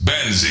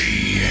BENZI.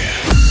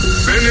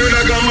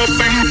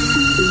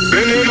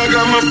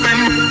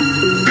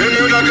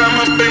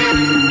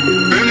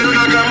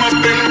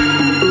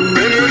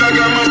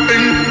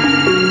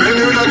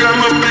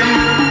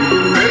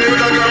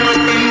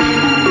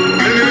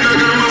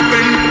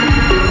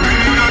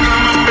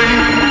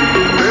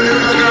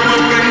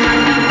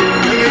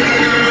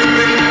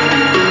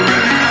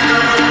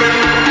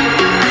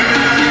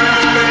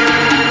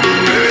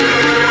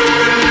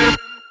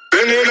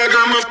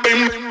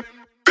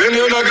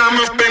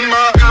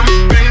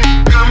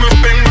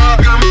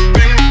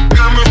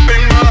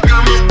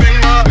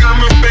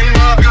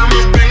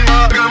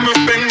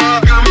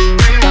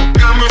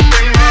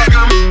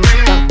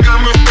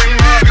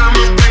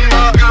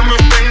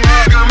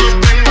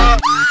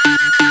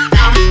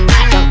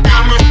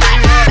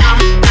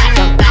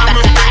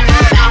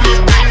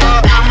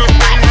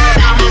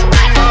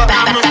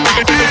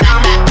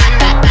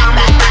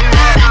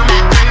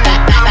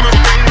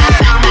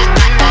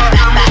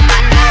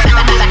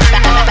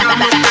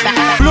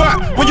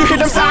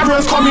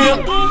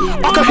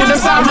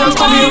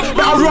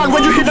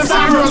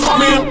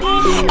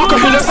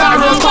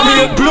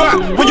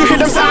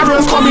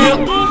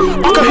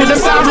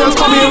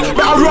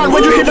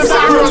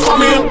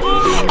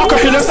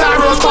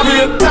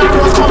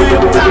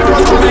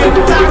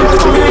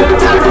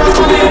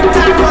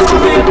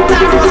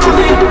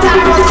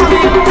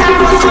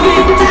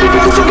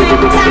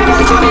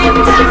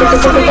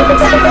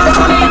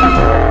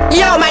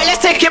 Yo, mate,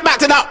 let's take it back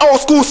to that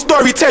old school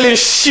storytelling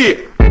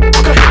shit.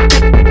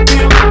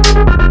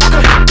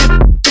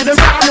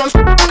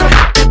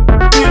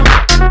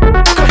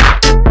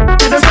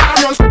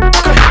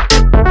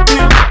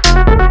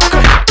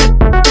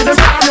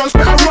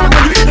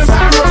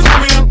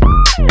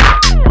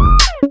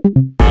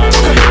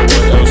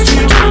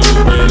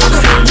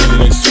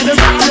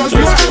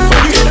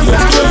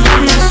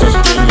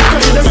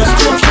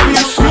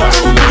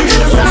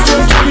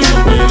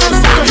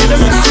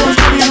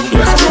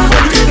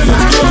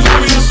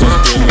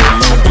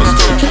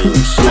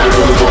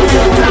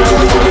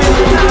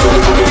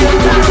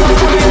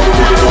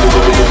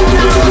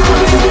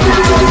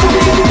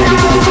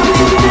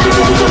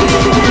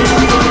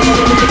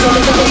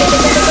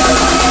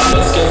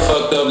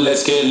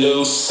 Let's get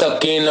loose,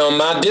 sucking on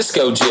my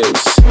disco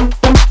juice.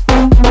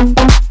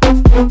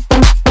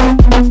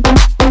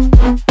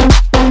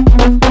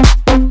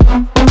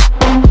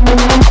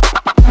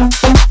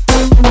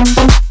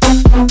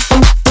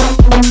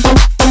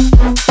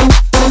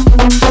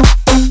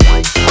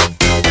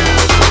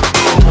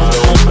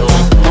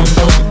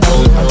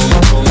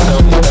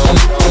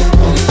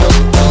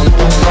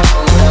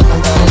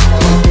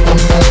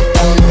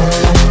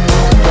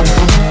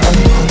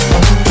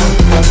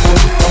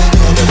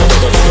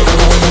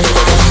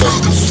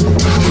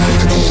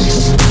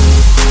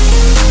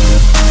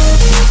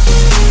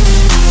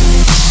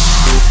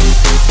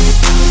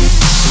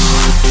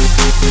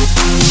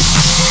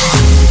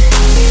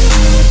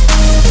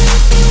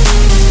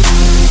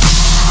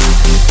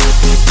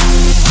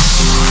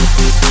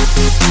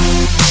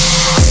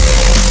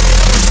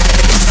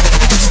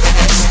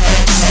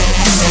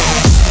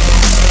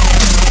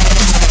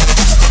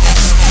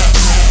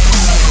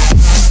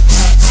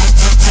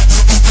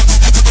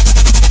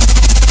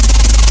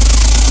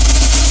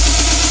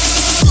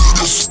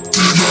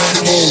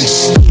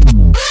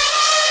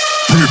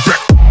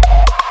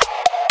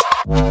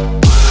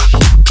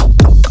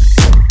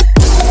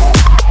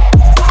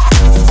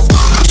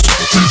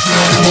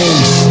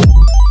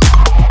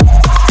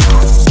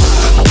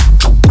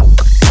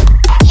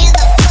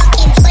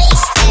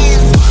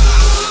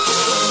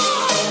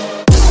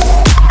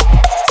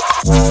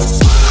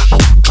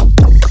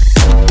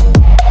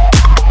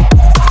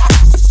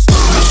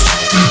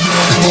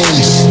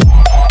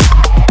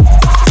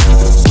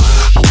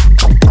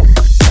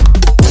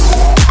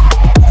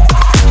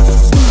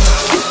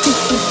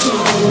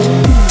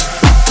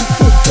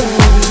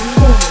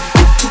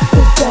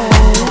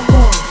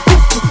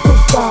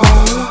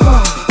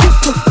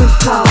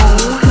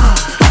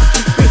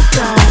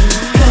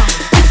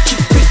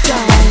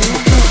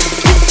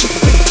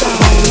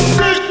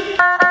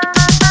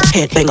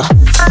 Headbanger.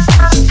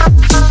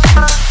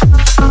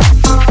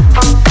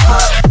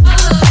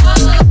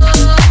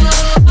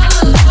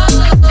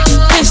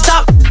 Can't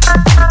stop.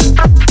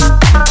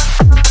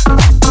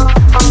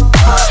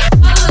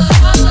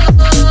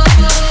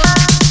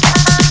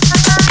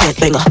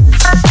 Headbanger.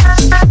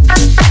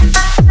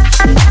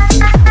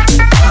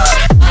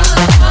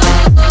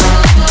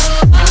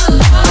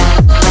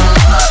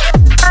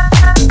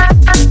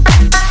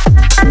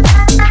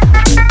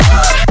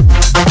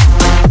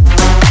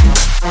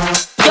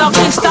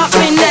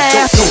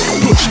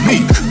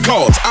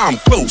 I'm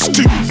close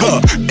to the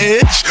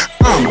edge.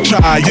 I'm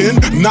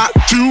trying not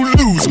to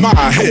lose my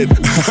head.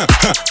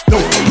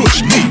 Don't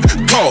push me,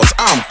 cause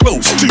I'm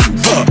close to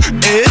the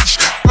edge.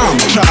 I'm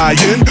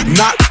trying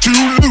not to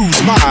lose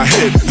my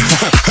head.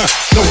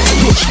 Don't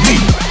push me.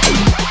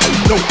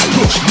 Don't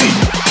push me.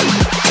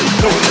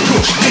 Don't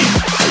push me.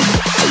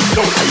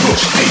 Don't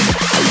push me.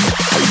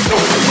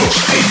 Don't push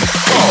me.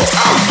 Cause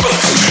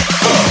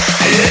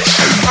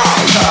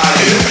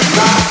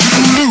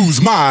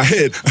my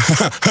head.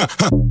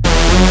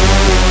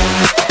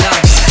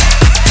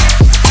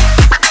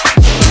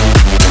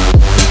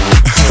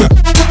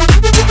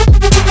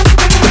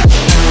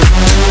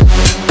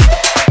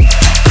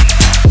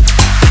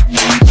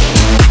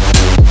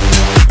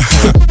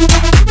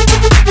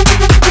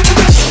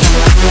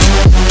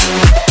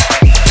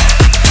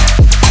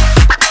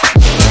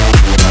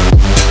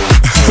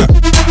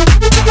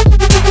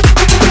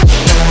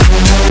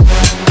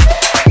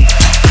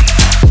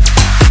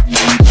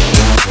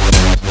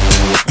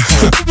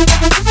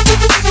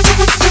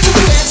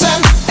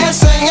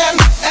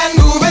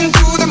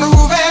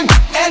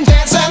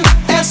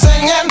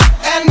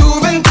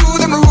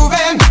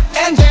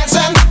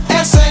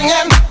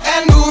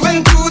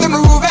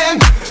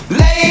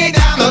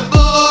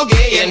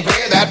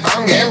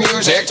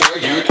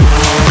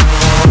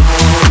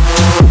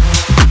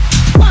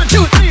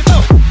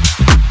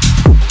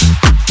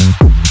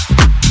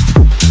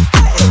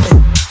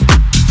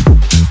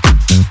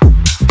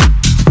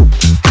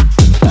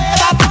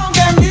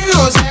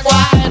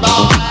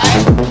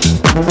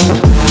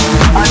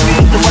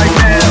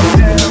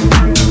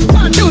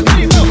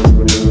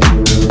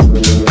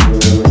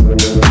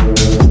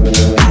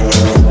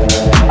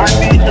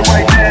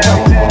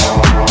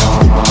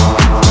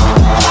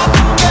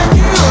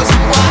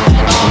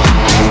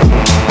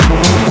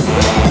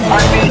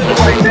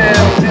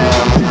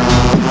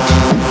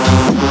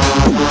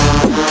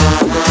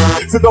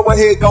 So go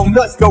ahead, go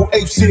nuts, go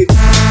ape shit.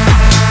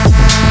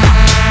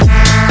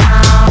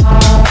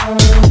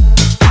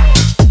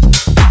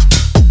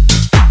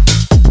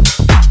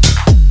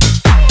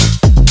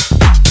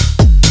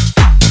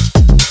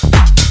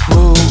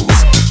 Move,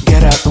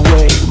 get out the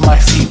way, my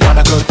feet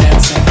wanna go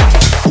dancing.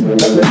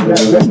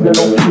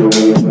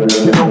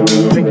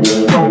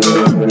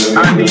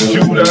 I need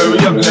you to hurry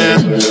up now,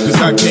 cause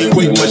I can't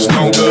wait much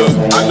longer.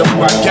 I know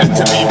I got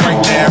to be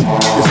right now,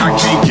 cause I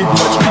can't get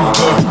much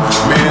longer.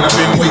 Man, I've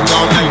been waiting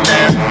all night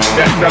now.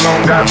 That's how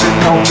long I've been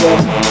longer.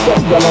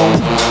 That's how long,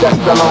 that's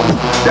how long,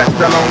 that's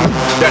how long,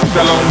 that's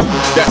how long,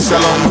 that's how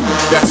long,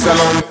 that's how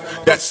long,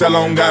 that's how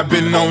long I've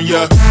been on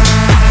ya.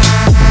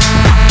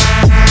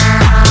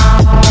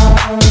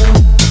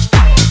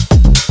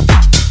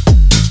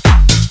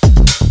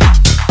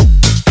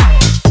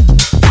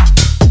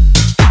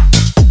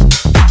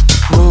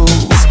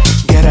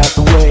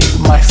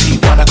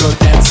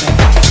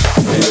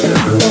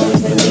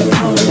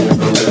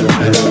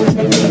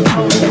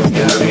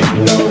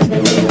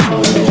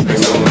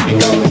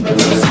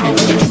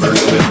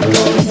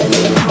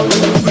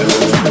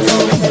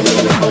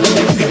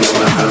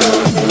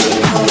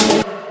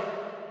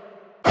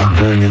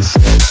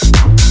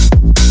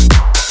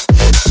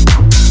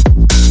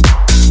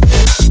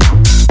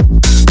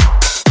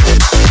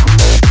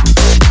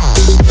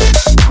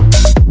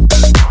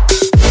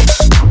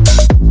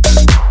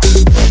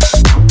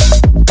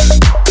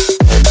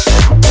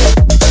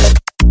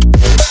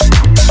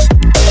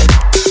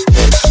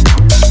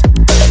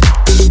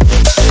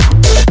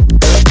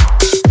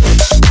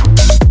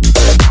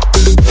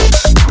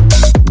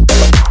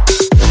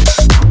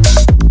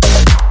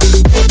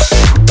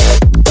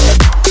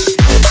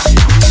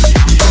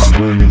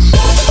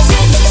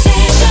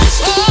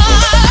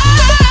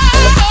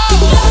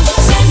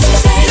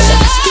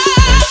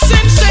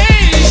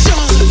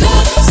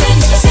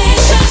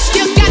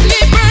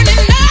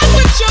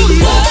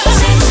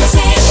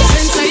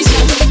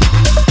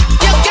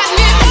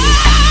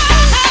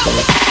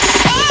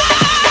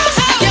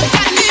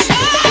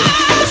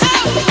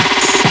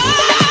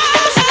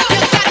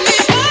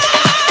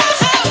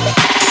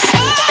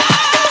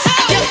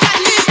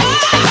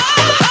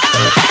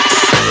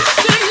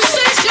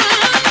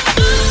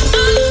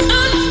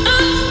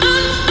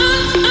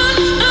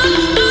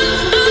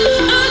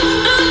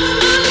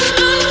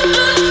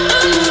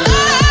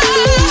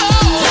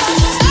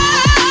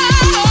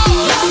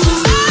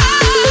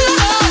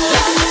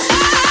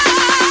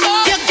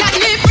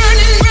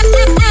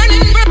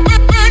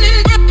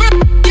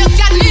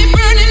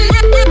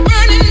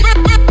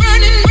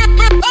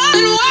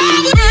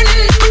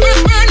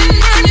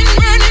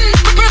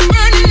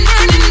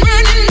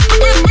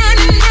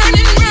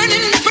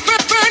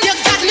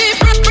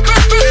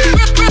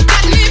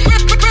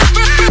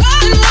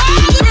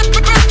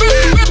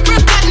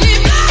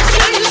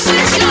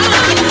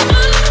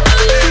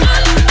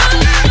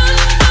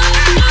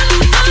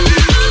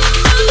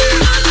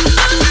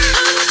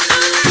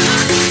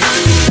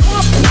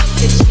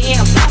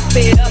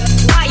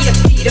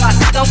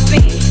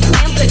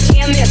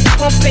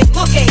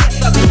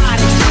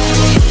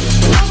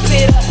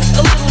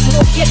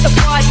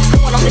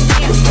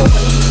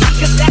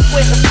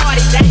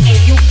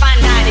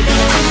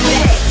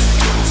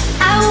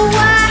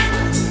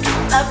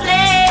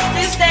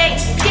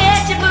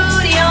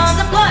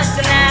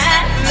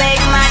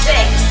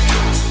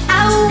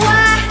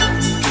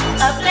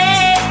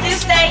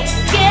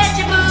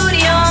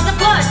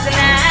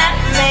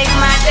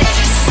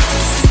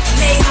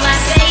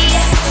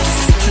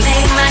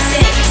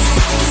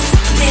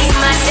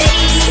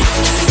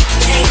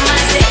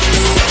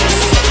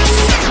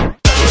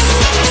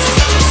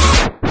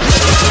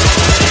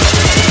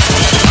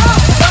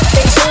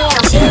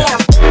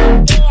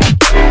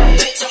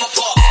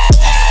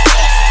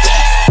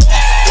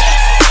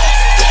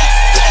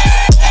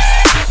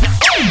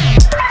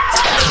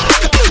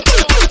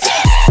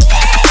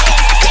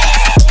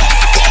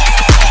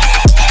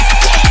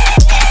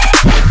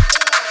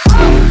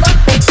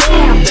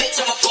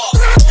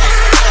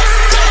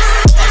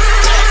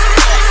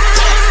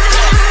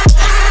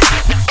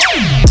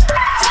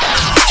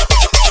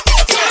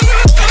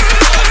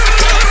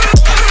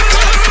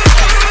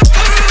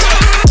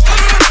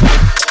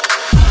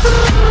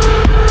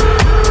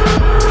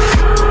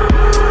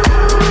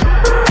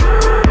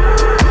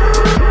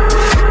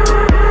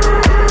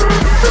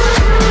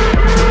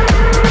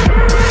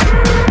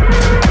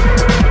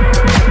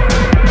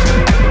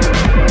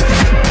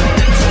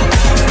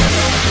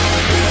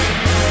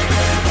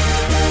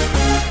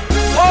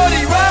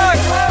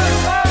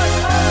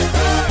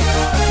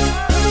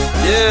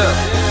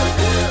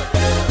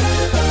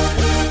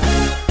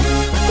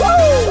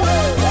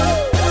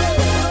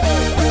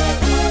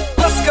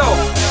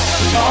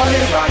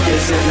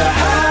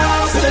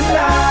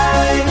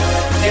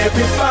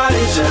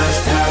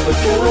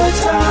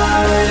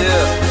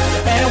 time.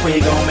 And we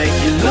gon' make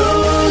you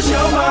lose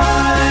your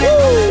mind.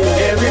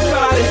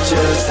 Everybody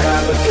just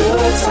have a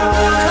good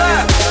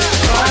time.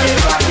 Party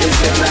rock is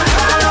in the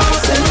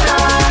house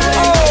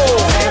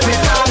tonight.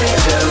 Everybody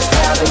just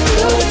have a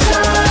good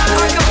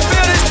time.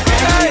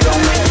 And we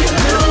gon' make you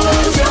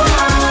lose your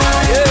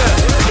mind.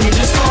 We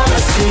just wanna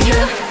see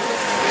you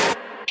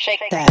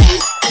shake that.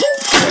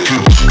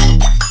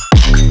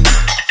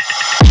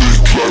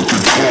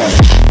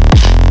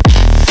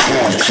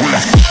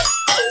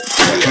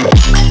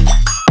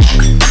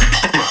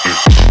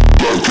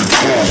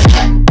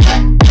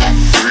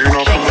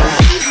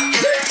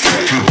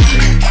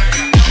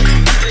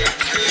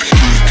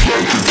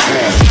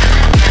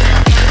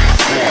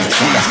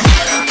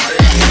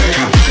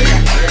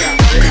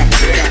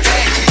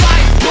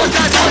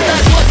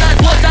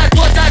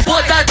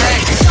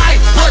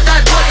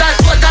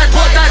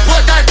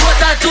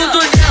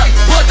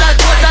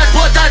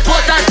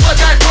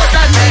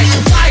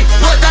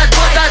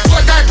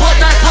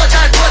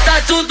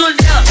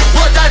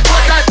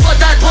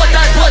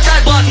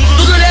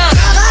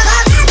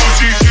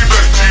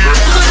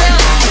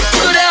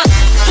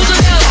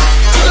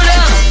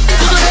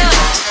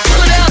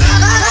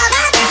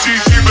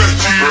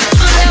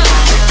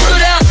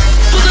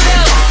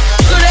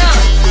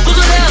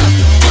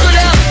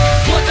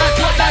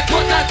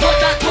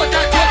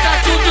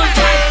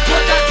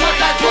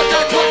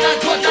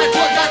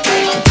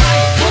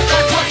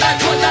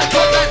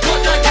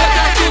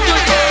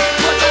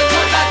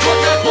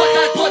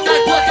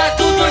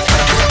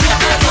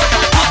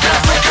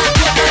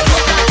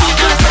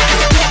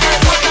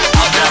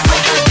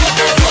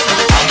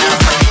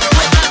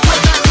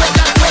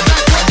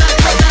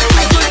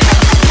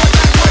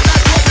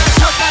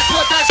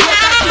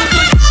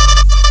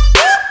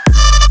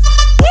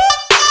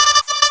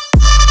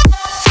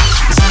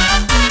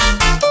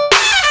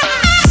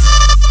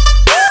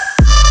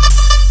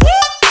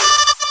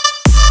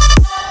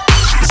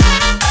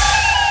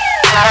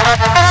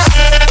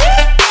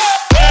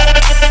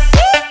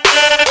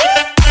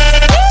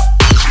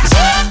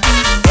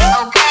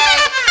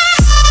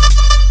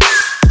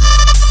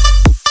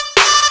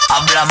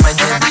 Háblame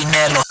de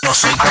dinero, yo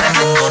soy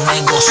tremendo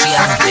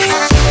negociante.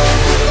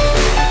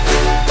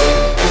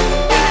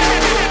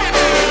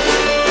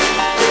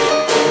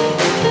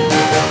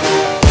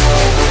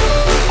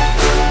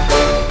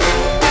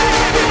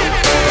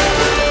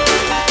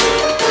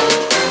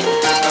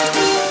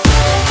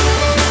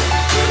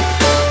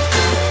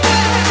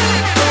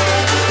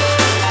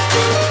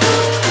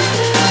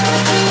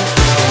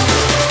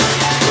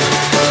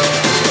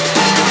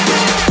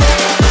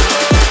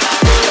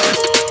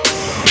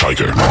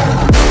 Tiger.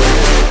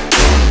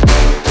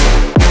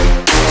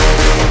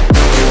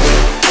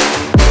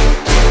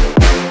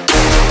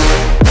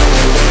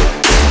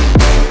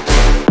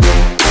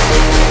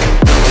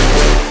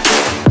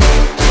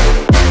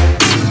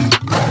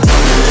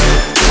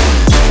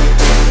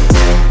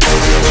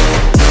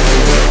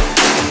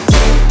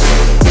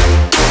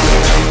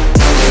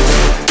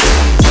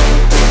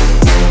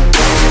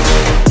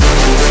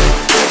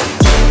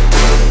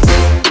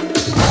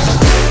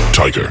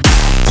 Tiger.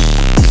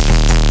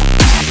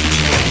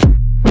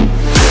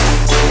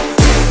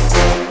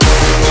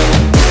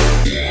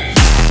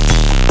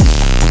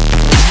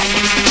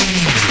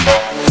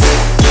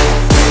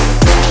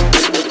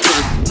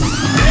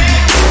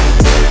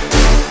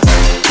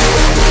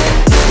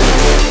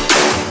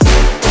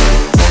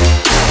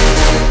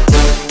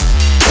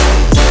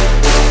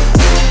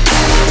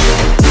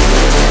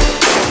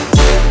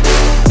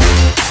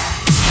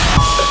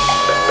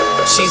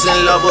 She's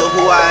in love with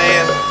who I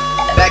am.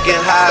 Back in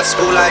high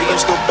school, I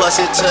used to bust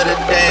it to the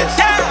dance.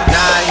 Now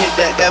I hit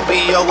that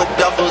FBO with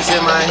duffels in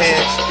my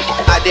hands.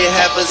 I did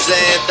half a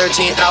Zan,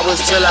 13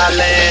 hours till I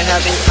land.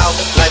 Having out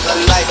like a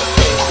light,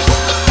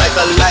 like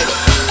a light,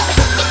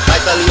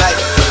 like a light,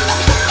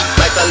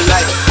 like a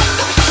light,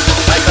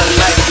 like a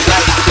light,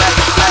 like,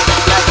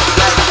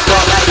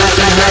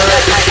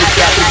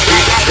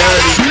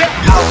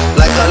 out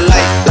like a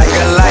light, like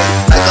a light,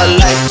 like a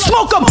light.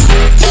 Smoke 'em.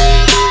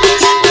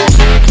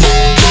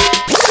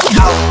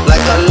 Out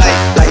like a light,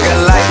 like a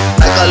light,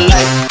 like a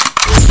light.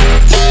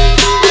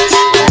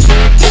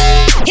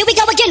 Here we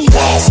go again.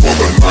 Wild for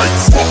the night,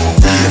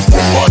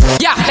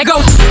 Yeah, there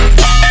goes.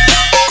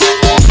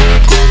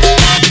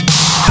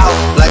 Out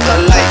like a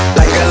light,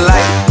 like a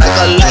light, like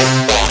a light.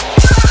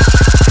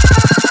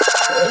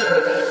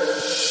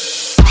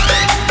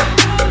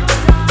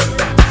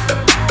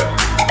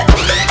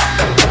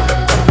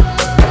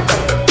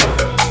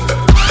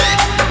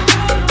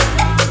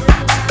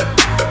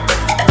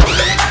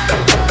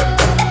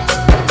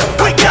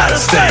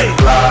 Stay.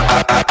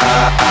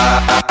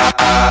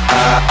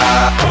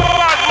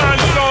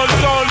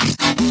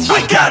 We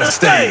gotta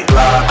stay.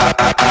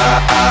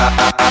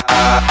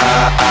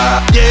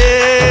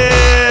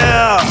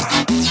 Yeah.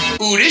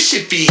 Ooh, this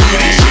shit be.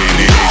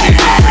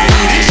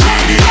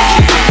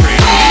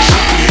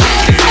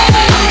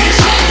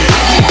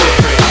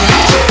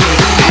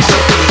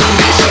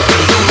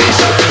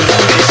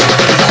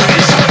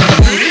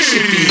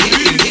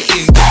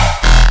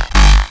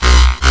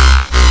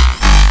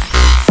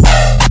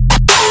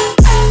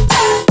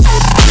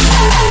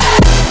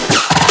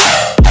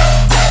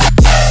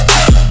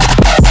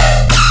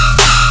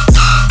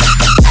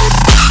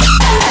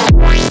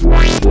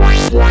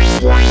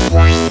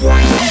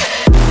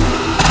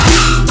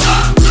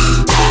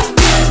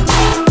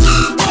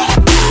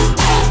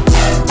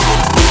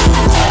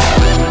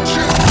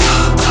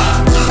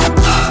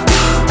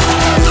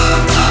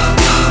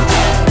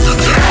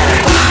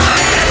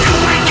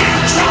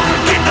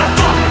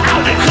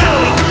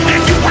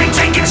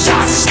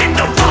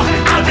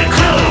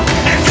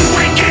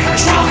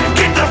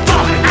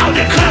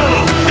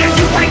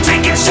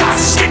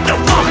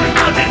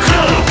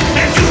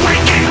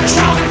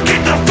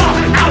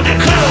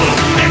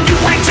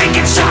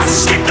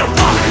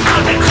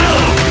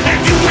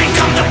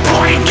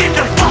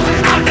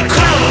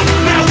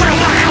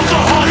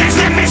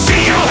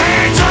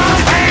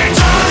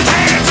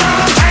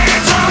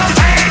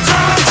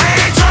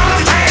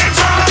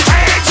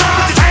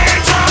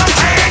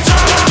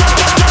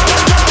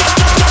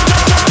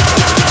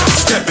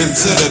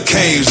 into the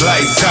cage,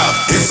 lights out,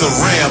 it's a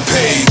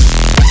rampage.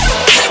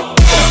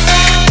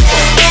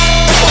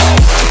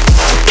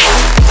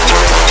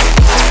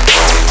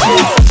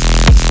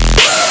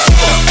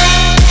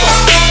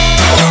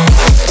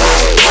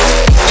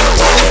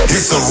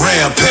 It's a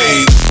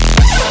rampage.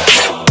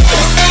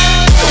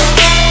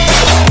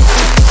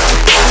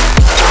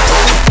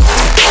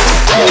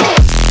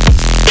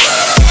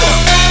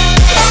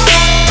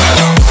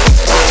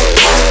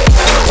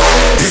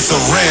 It's a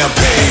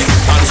rampage.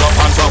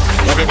 Hands up,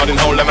 everybody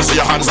now, let me see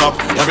your hands up.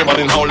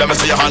 Everybody now, let me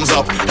see your hands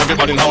up.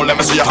 Everybody now, let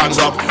me see your hands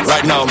up.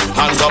 Right now,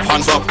 hands up,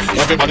 hands up.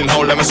 Everybody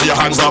now, let me see your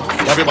hands up.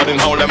 Everybody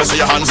now, let me see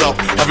your hands up.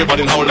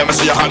 Everybody now, let me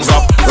see your hands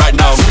up. Right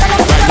now,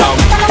 right now,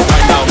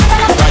 right now,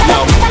 right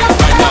now,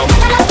 right now,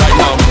 right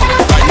now, right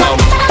now, right now,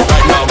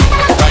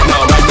 right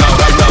now, right now,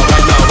 right now,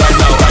 right now, right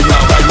now, right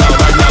now, right now,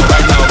 right now,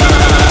 right now.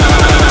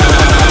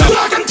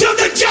 Welcome to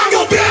the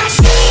jungle, bitch.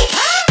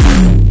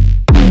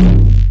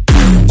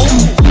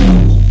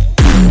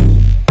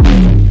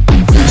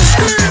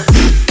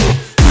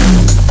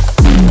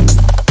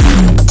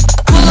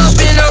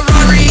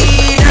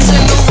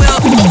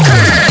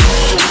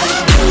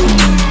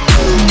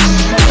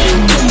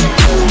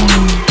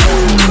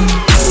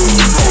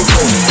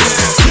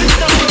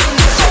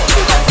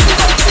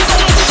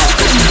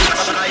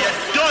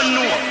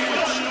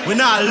 We're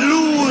not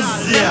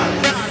losing.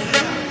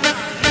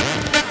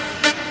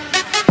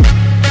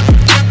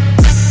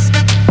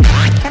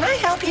 Can I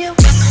help you?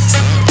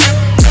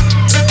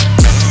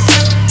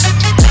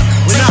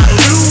 We're not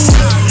losing.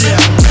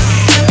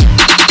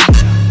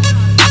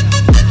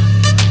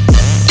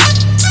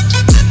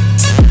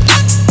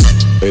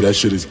 Hey, that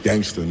shit is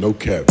gangster, no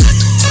cap.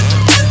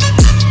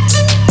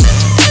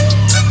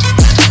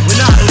 We're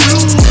not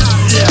losing.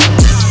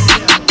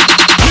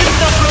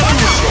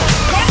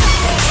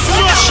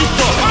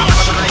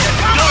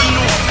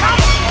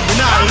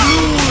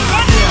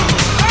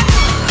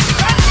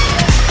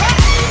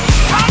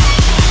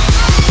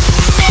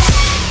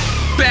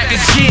 Back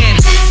again.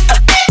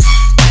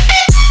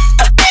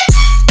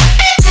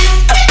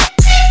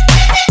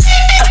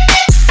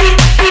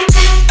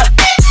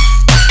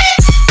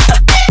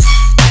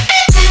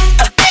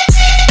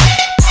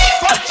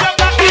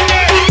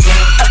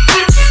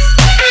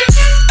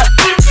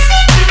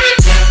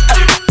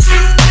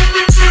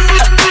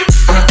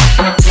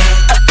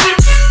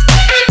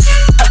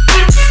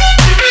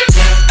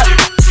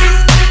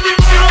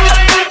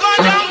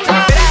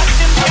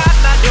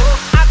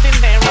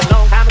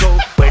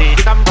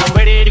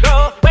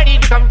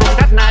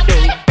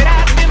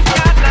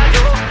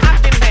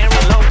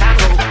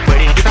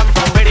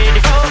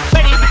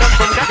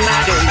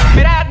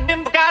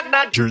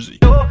 Jersey.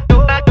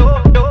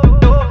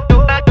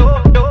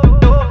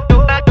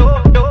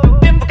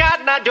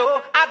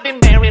 I've been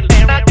married.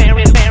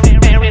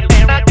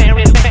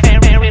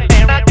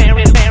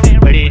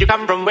 Where did you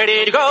come from? Where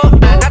did you go?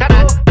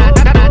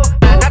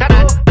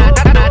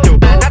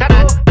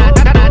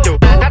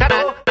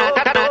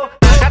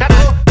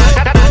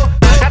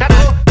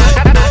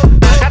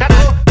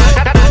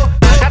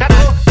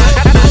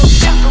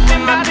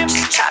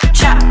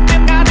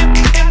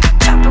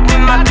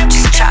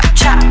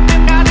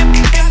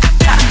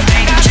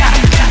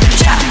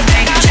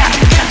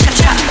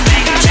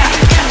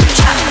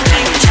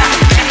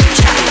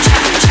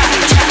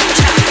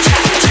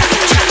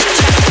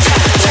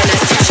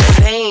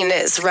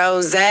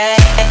 Rose. Chop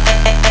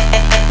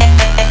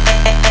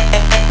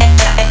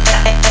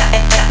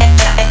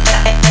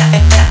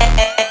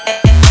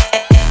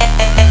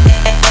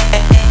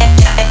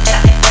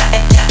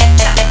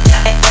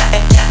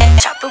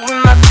it with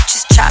my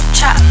bitches, chop,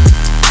 chop.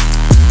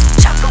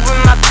 Chop it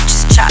with my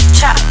bitches, chop,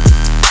 chop.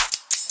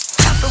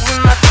 Chop it with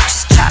my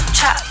bitches, chop,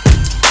 chop.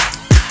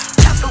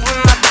 Chop it with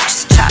my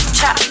bitches, chop,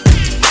 chop.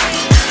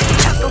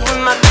 Chop it with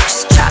my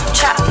bitches, chop,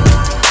 chop.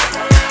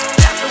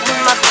 Chop it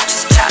with my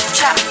bitches, chop,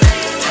 chop.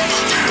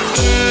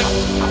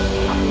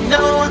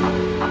 No,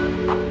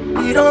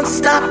 we don't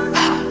stop.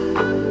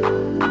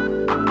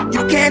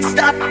 You can't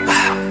stop.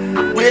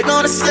 We're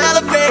gonna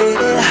celebrate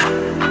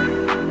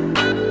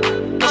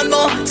one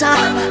more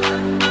time.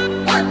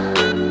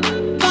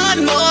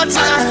 One more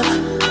time.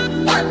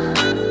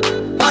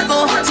 One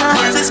more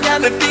time. This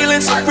got me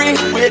feeling so free.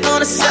 We're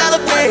gonna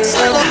celebrate,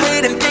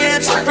 celebrate and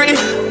dance so free.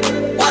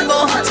 One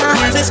more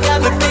time. This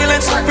got me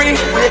feeling so free.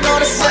 We're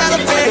gonna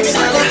celebrate,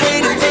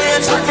 celebrate and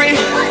dance so free.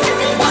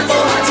 One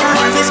more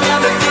time. This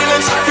got me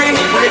feeling so free.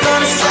 We're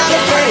gonna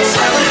celebrate,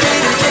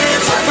 celebrate and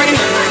dance so free.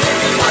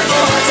 One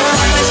more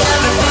time. This got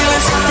me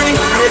feeling so free.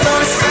 We're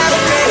gonna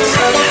celebrate,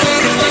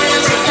 celebrate and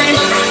dance so free.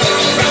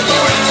 One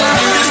more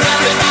time. This got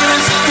me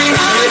feeling so free. We're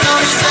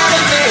gonna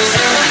celebrate,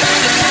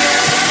 celebrate and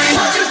dance so free.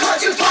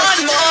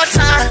 One more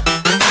time.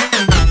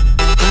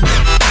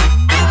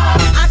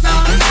 I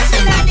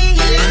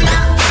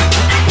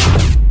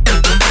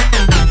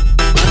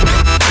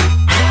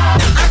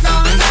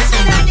saw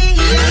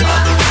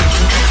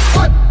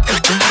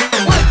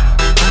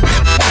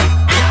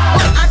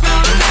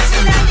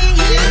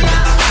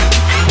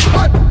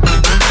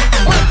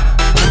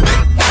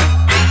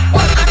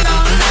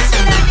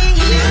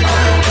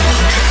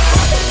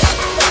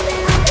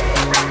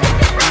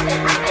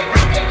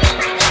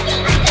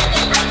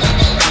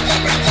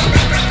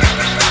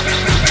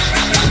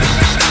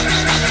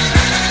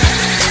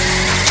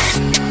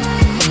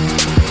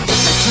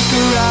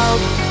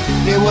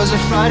It was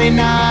a Friday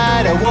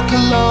night, I woke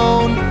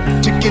alone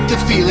to get the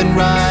feeling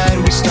right.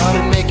 We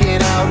started making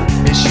out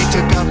and she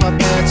took off my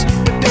pants,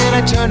 but then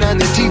I turned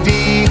on the TV,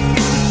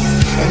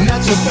 and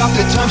that's about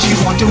the time she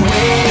walked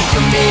away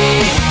from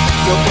me.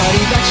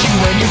 Nobody likes you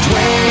when you're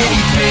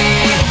 23,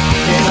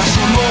 and I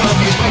saw more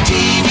abused by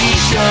TV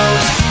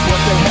shows.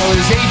 What the hell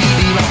is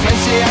ADD? My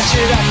friends say I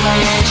should act my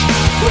age.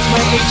 What's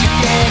my age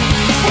again?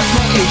 What's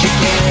my age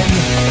again?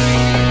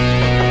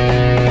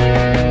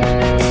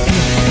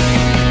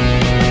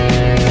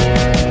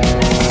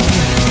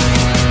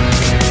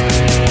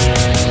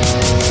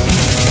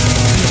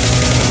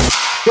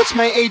 What's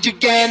my age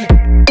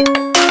again?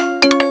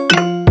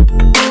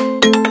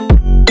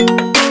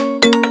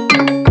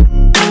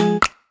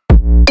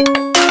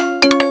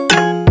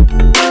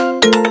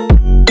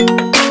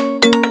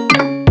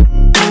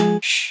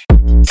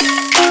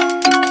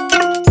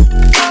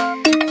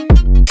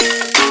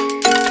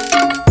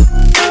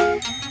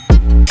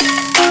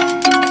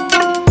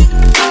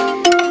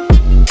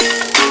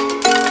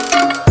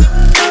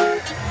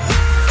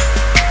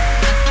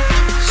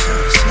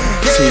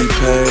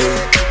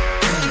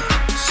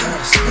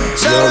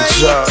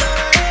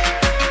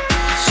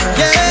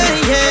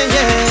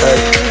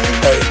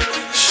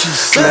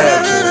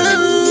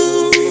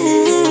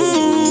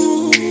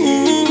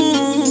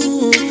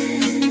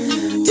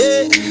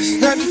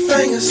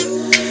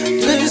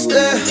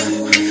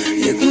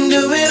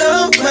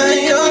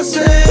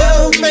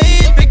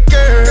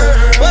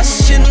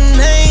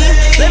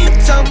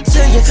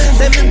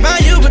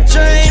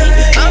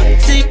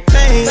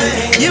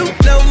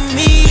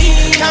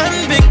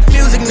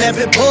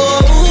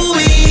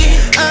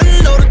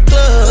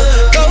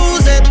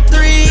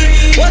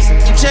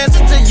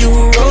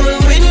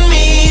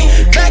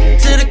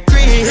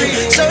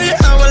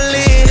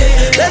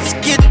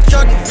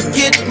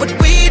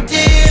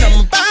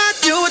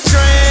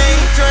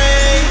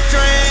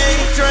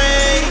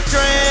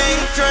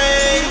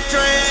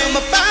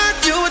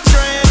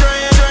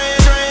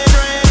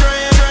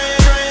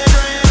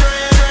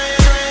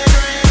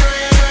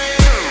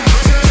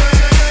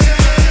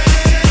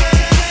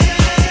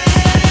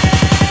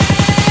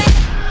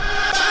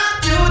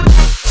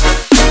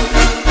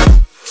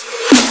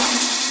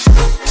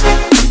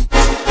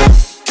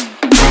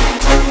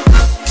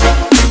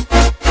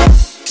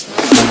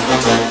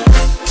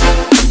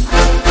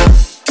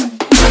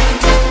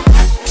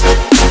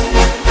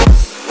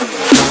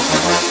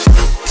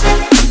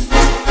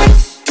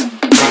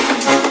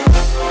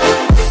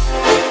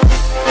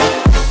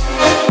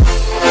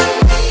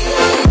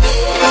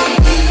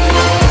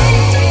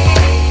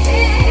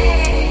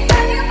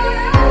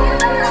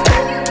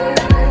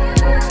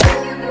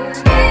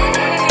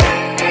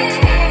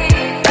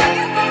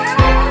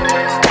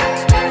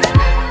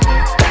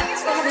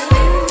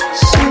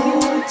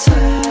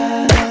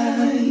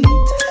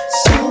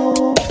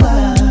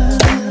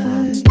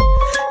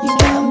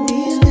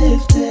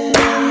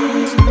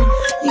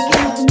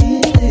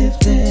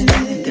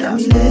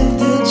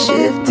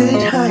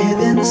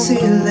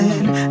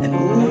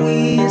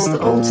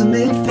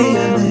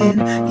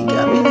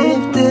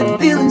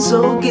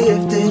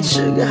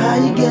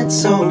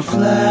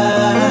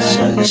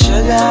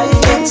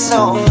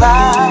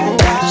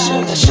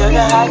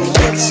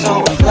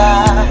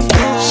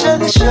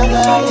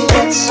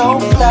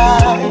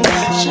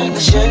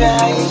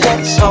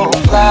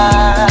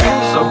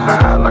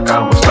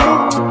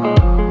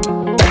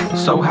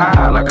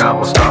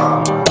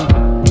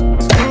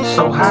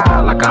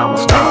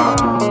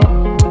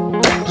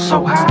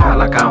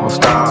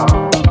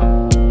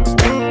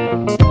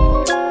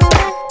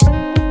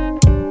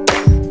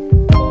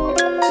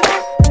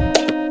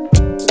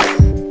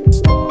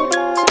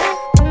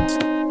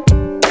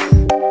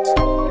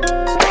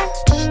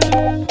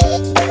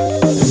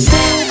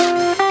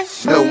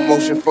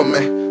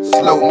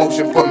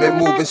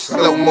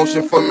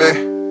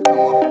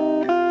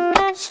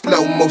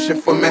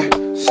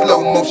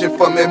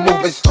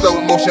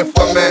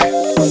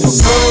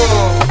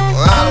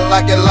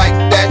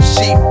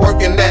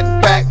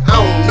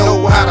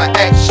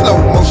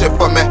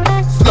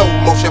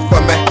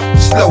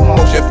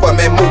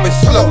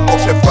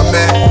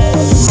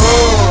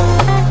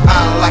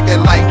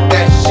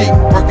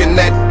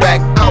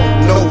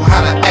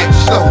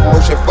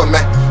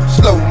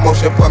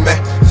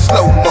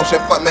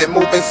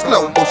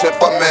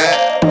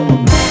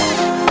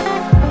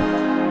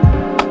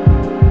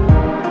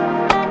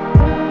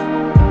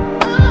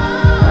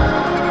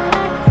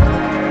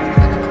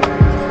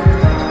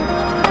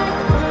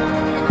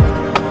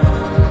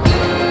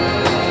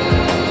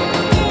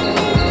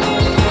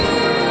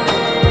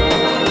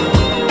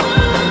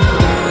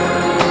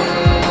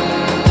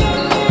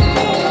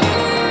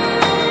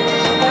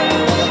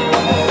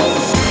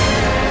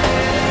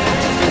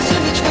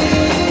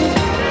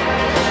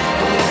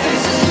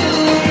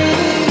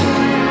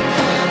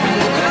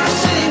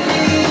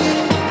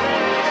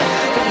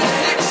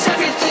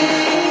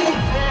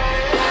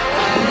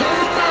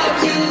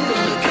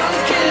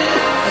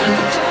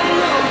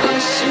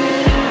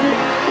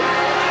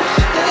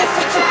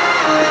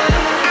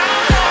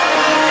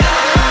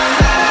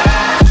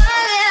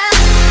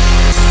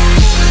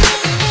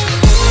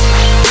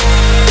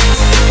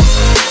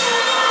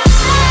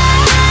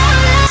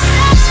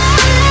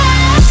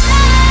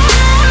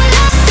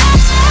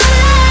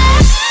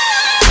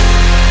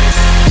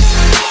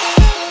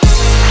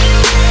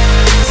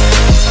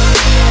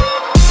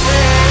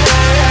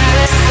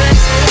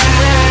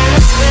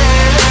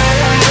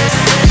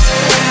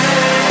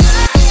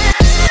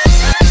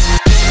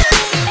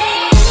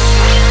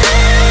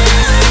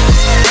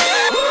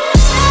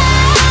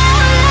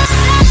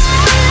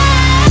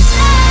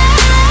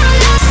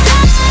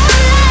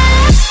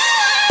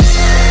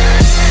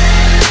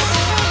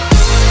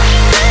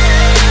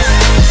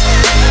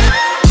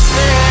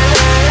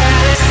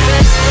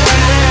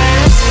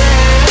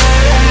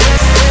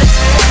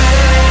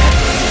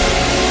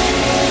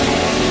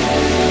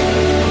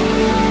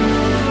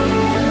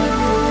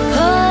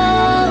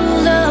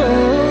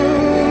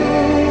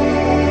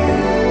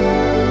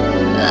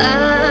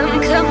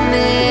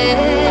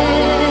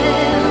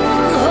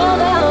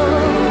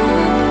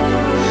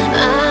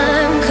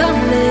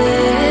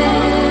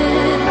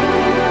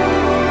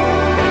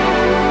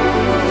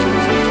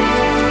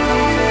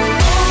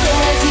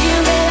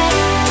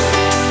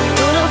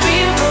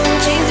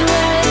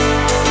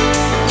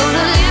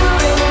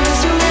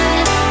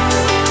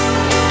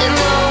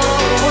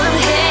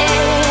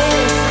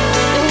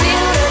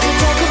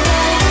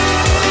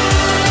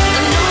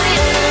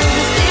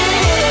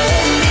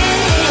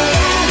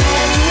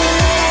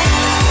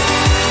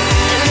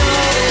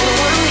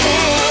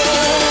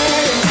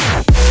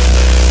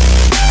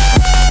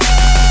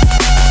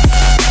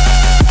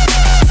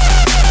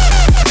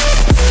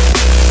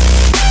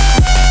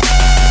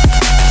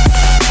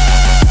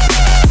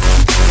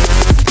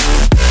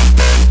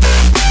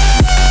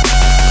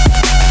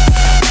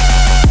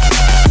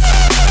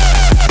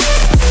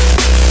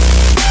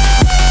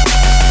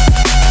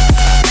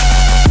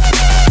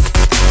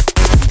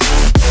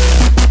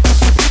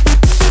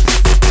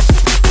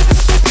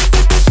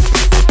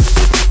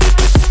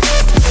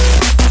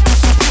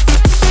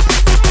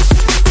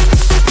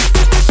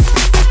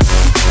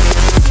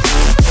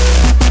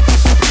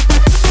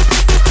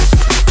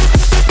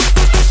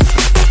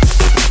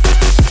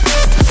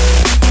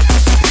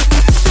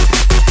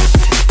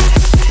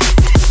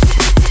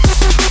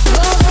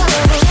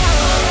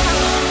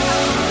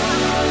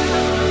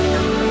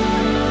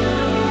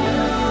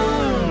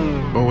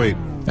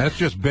 That's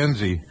just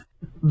BENZI.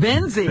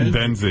 BENZI?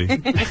 BENZI.